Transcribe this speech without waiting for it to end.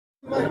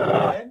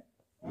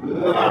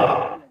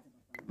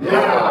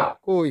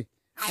কই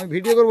আমি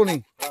ভিডিও করবো নি।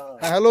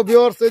 হ্যালো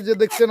ভিউয়ার্স, এই যে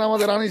দেখছেন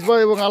আমাদের আনিস ভাই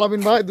এবং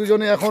আলামিন ভাই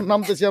দুজনে এখন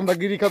নামতেছি আমরা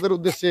গিরিখাতের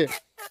উদ্দেশ্যে।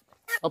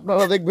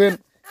 আপনারা দেখবেন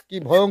কি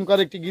ভয়ঙ্কর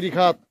একটি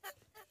গিরিখাত।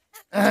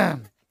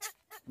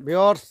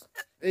 ভিউয়ার্স,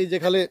 এই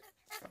যেখানে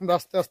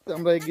আস্তে আস্তে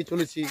আমরা এগিয়ে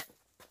চলেছি,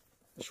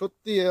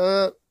 সত্যি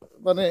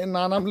মানে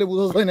না নামলে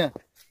বোঝা যায় না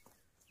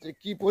যে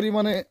কি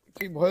পরিমাণে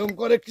কি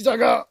ভয়ঙ্কর একটি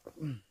জায়গা।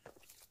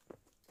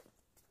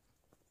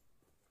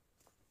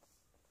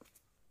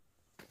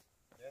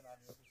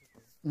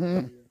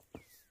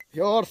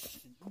 ভিউয়ার্স,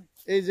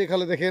 এই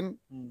যেখানে দেখেন,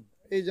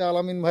 এই যে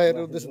আলামিন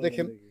ভাইয়ের উদ্দেশ্যে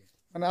দেখেন,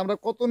 মানে আমরা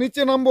কত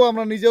নিচে নামবো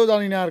আমরা নিজেও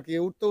জানি না আর কি।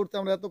 উঠতে উঠতে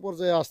আমরা এত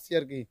পর্যায়ে আসছি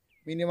আর কি।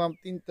 মিনিমাম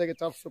 3 থেকে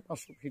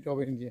 400-500 ফিট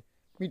হবে নিচে,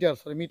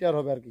 মিটার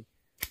হবে আর কি।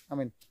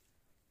 আমিন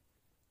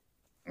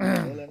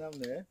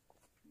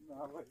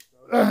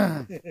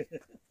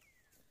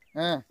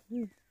হ্যাঁ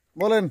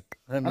বলেন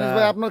আনিস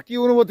ভাই, আপনার কি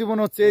অনুভূতি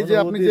মনে হচ্ছে? এই যে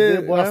আপনি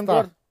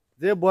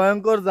যে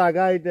ভয়ঙ্কর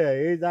জায়গা, এটা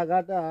এই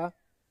জায়গাটা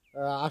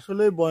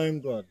আসলে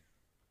ভয়ঙ্কর,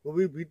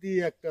 খুবই ভীতি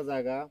একটা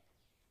জায়গা।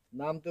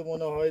 নামতে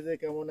মনে হয় যে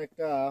কেমন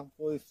একটা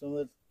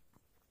পরিশ্রমের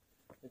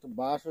একটা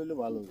বাস হইলে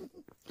ভালো হতো।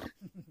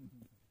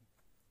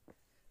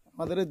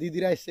 আমাদের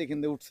দিদিরা এসছে এখান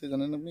থেকে উঠছে,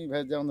 জানেন আপনি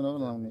ভাই? যেমন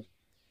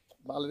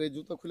বালের এই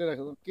জুতো খুলে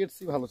রাখা,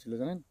 কেটসি ভালো ছিল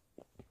জানেন,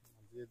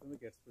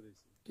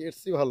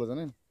 কেটসি ভালো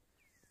জানেন।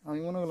 আমি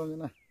মনে করলাম যে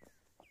না,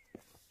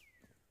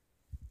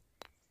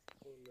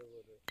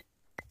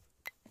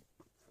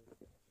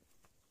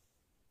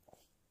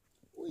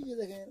 ওই যে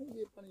দেখেন ওই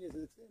যে পানি গেছে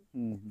দেখছেন।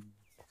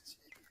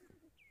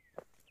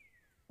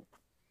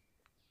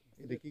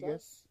 এটা কি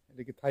গ্যাস?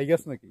 এটা কি থাই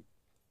গ্যাস নাকি?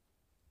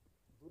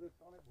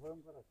 দূরেরটা অনেক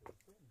ভয়ঙ্কর আছে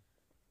বুঝছেন?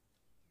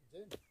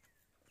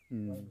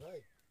 ভাই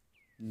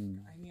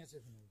কাহিনী আছে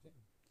এখানে বুঝছেন?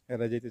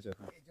 এরা যেতে চায়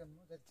না, এই জন্য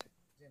যাচ্ছে।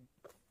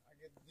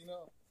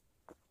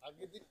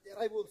 আগের দিন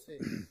এরাই বলছে,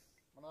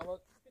 মানে আমরা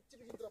পিচ্ছি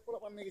পোলা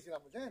পান নিয়ে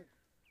গেছিলাম বুঝছেন।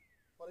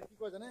 পরে কি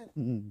কয় জানেন,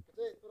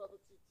 তোরা তো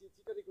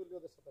চিটারি করলি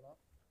ওদের সাথে না,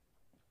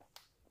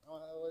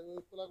 ওই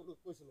পোলাগুলো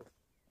কইছিল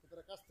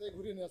তোরা কাছ থেকে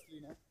ঘুরিয়ে নিয়ে আসলি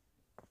না।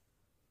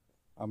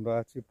 আমরা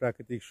আছি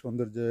প্রাকৃতিক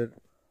সৌন্দর্যের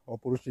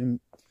অপরিসীম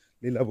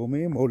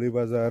লীলাভূমি,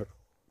 মৌলভীবাজার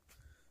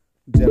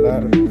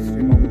জেলার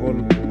শ্রীমঙ্গল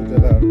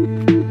উপজেলার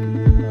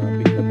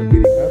বিখ্যাত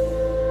গিরিখাত।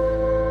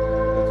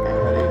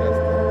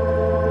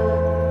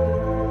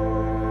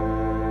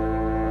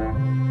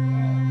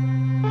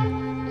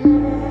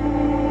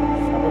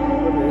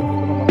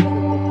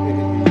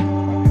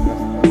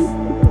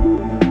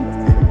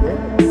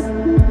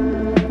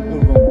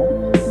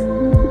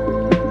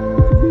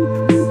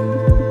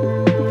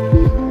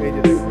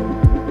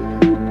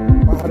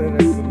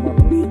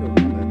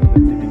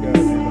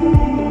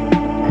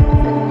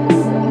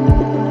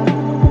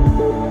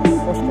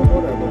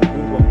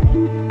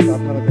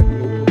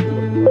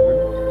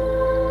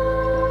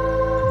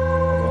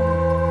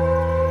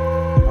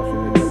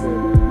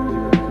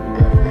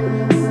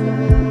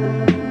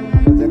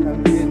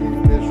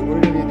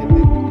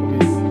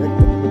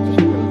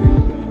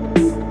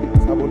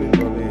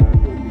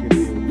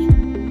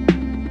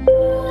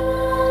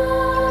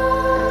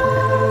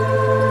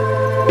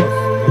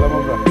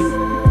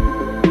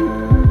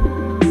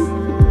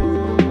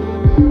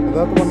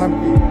 তোমার নাম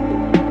কি?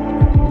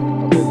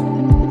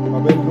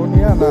 আবেল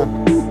দুনিয়া না?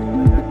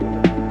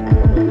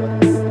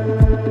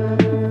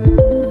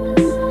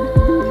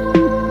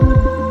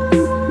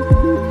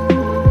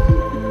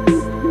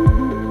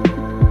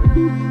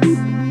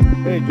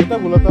 এই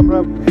জুতাগুলো তো আমরা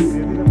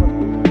দিয়ে দিতে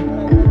পারবো।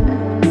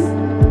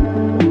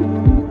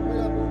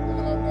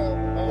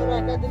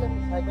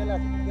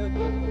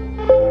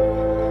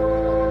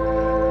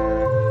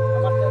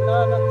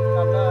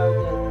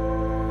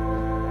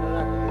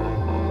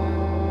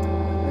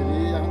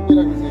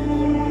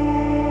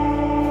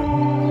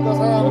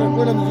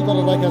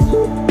 জুতাটা রাখা আছে,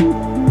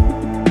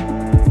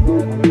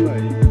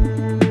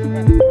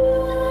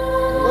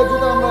 ওই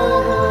জুতা আমরা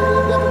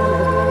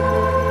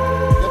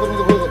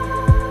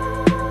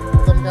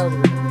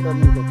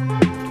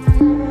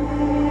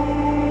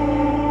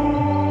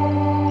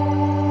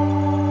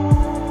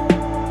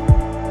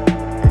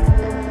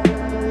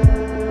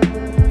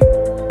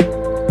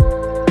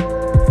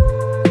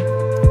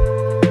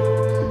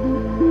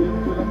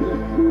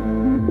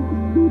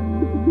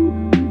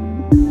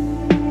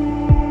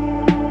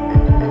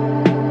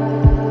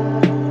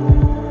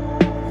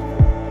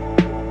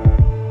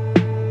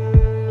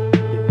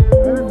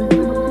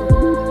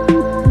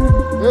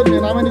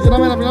নামেন, নিচে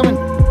নামেন, আপনি নামেন।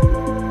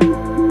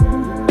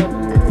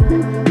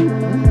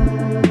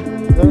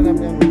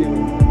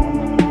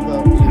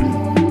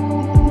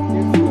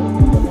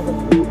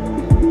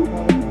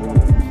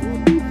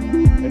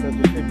 এটা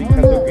হচ্ছে সেই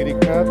বিখ্যাত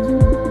গিরিখাত,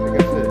 ঠিক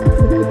আছে?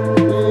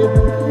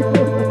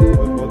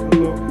 ওই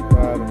ভদ্রলোক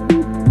আর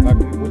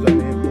বাকির বোঝা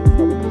নিয়ে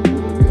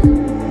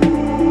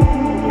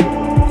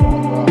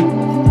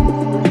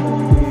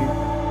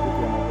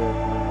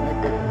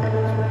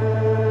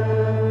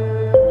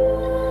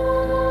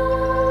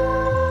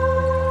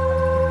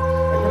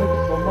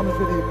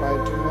মানুষেরই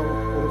পায়ের জন্য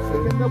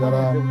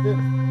যারা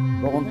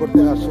ভ্রমণ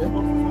করতে আসে।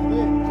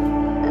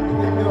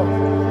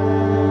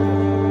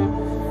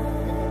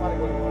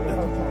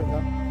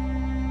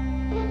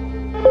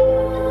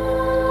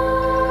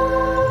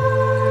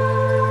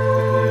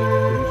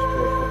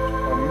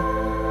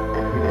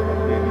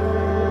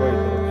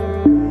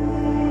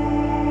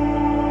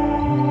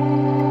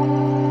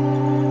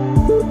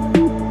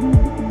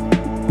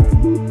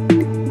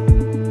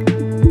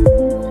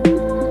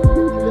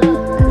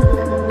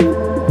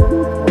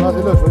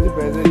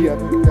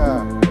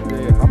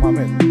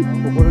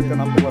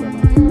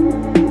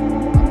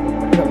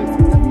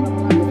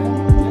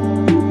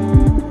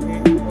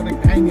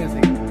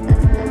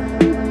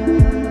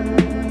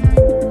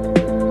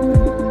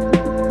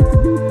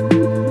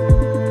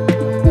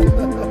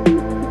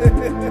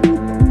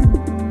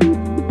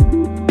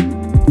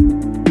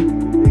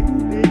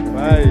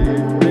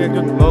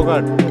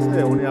 ড্রাইভার, ঠিক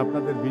আছে, উনি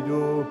আপনাদের ভিডিও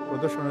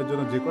প্রদর্শনের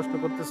জন্য যে কষ্ট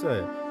করতেছে,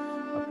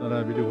 আপনারা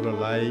ভিডিওগুলো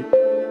লাইক,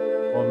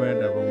 কমেন্ট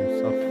এবং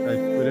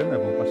সাবস্ক্রাইব করেন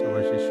এবং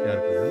পাশাপাশি শেয়ার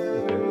করেন,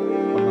 যাতে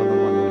অন্যান্য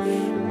মানুষ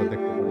এগুলো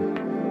দেখতে পারে।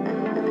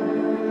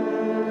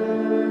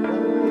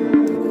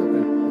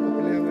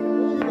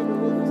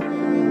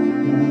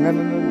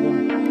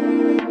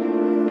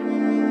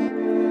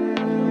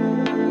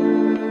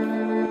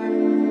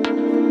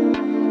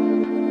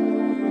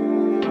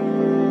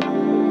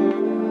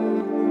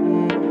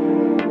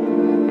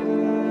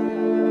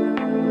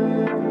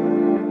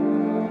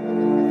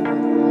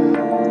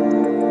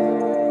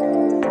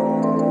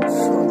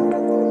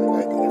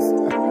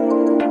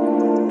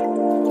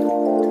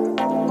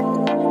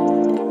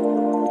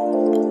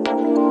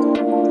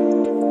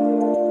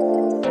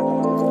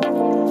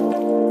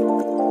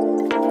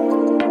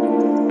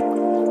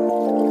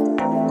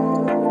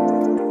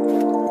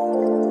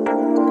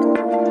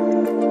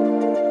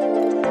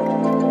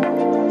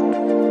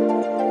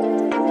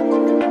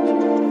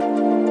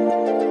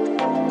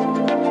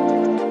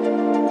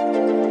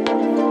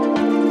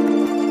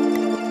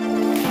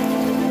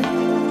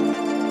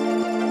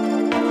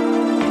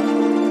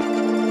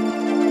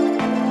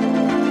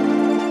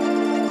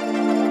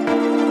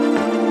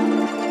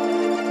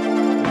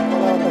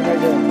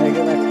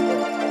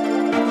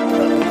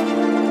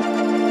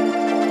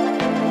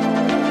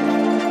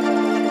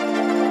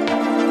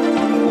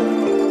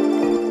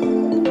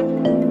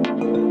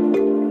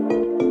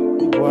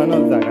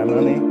 ভয়ানক জায়গা না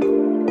নেই?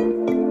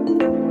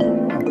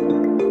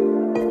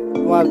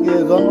 তোমার কি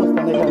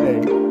জন্মস্থান এখানে?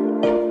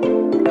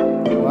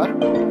 তোমার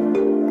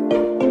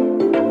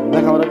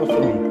লেখাপড়া করছো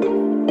নি?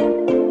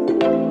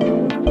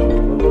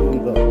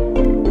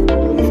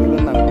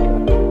 স্কুলের নাম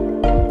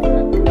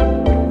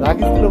রাখ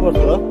স্কুলে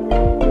পড়ছো?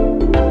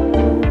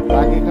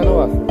 রাখ এখানেও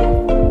আছে।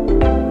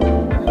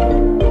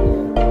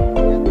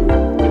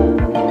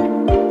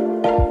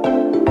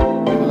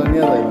 এগুলো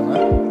নিয়ে যাইবে না?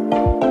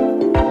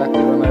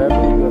 চাকরি বানায়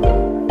বিক্রি করে দেবে।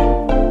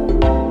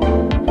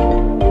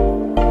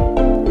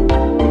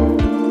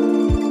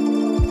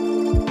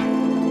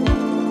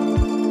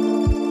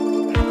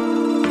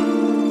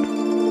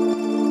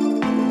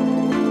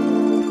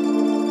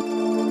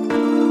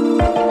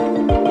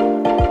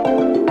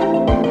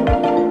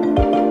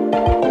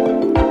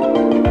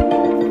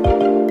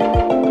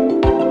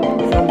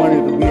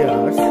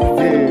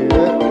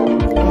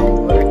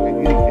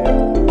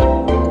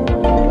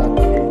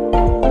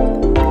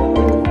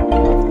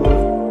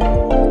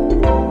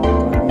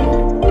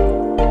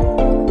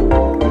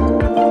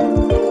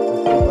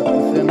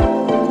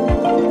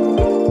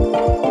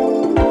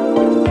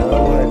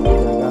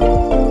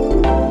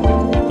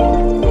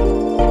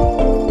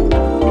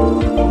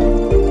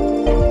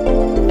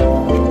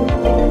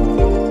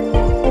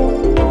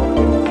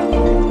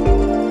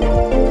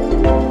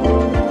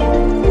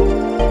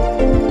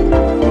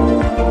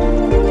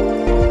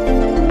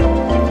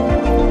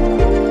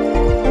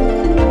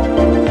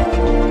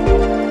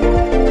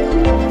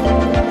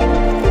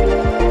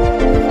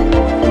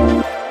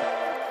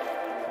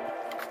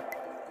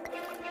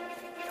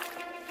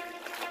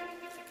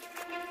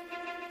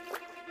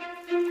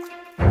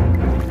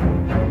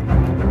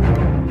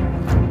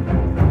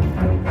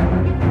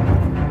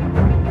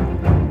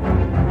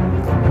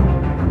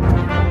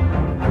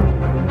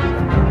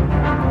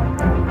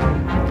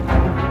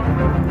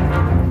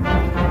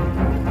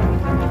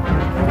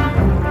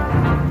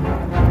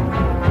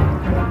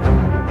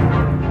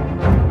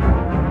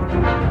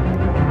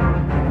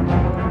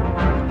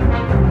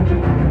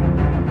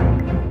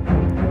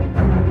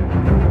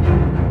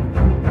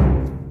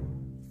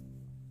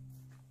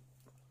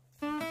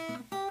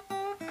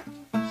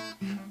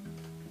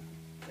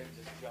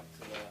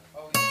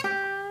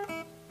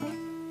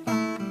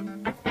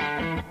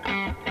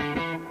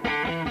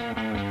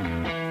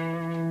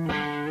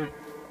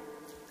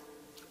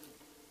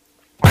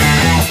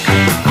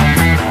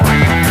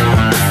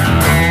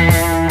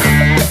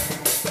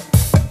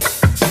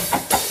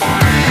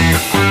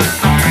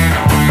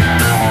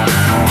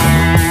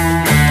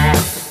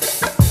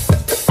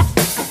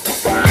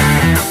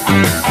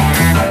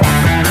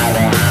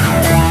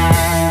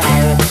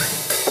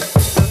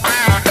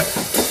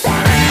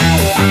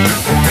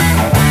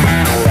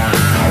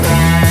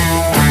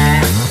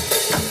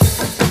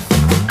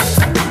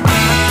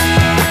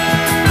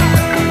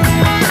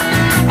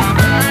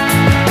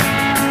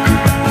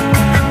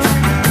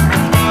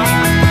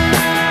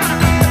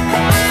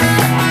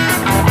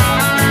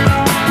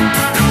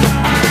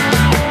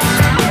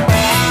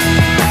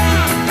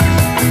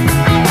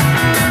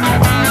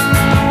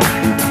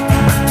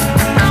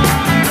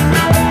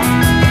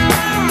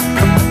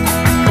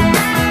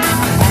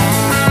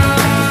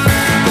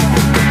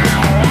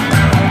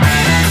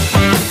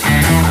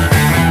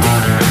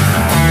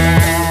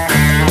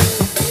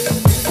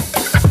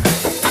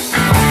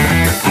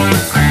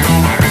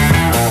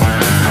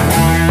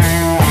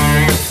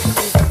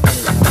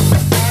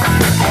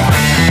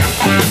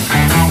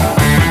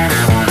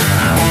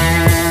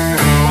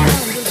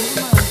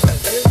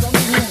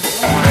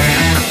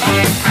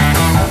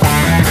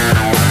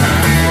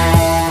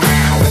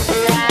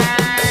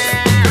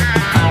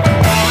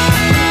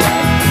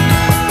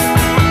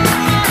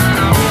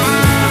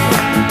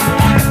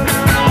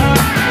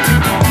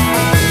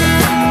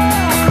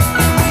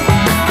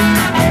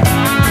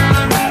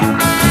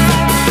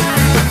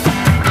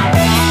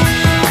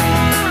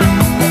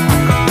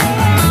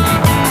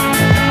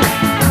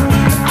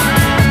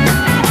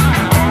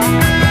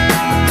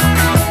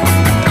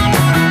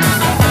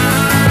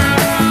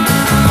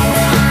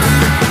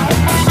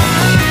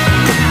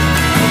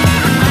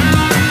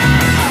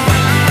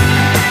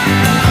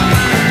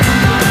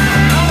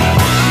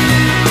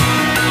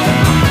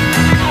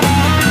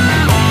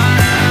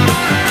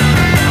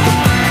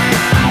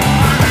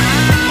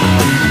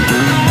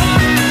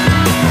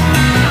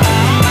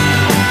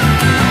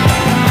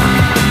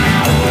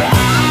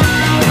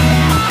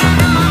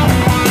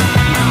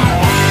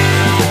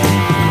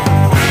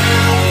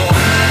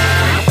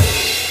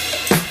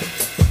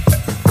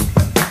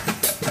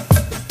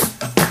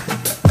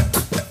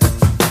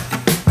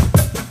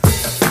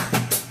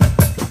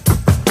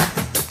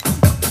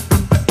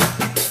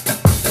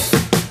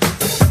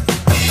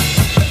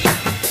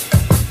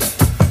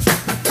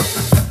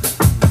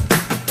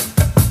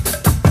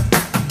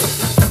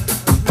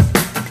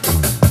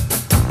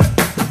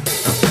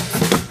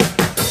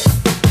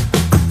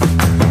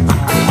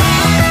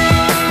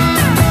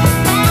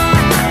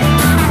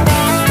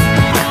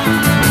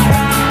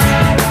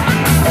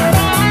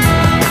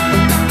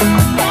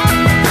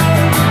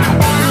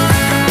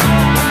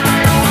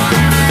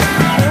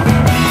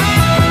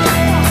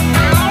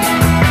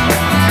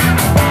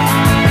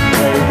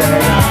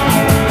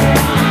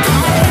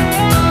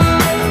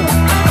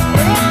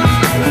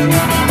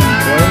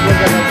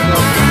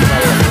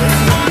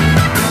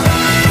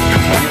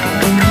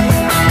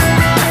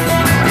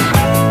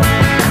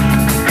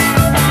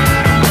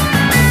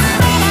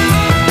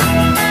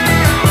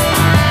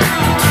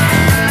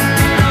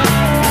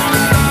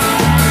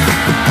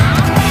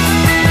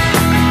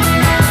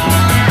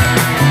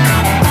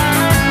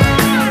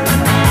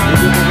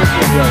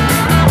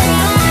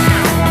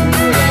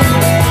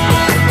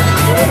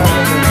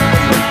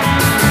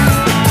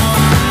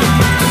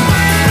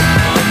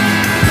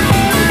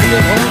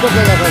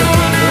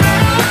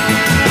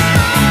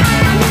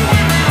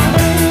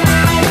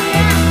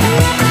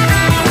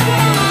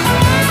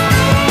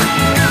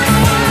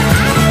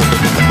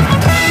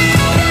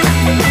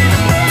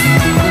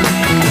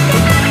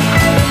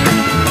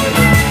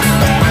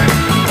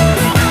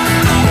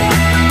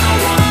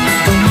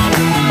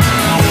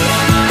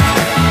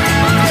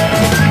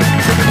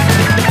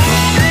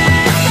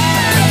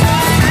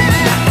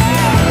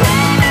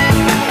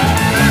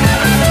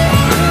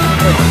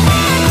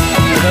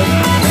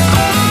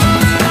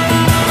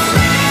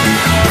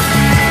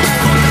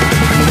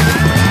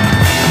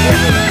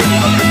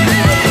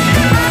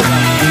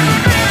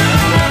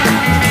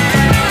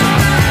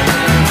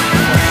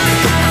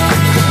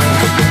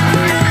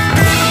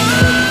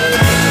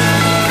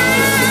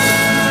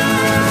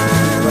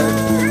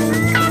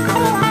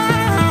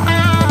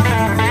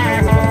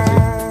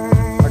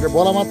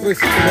 বলা মাত্রই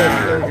চলে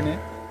আসছে এখানে।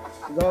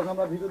 যাই হোক,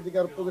 আমরা ভিডিওর দিকে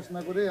আর প্রবেশ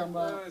না করে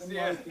আমরা অন্য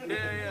আরেকটি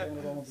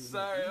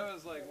Sorry, I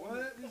was like,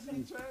 what is he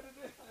trying to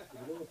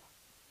do?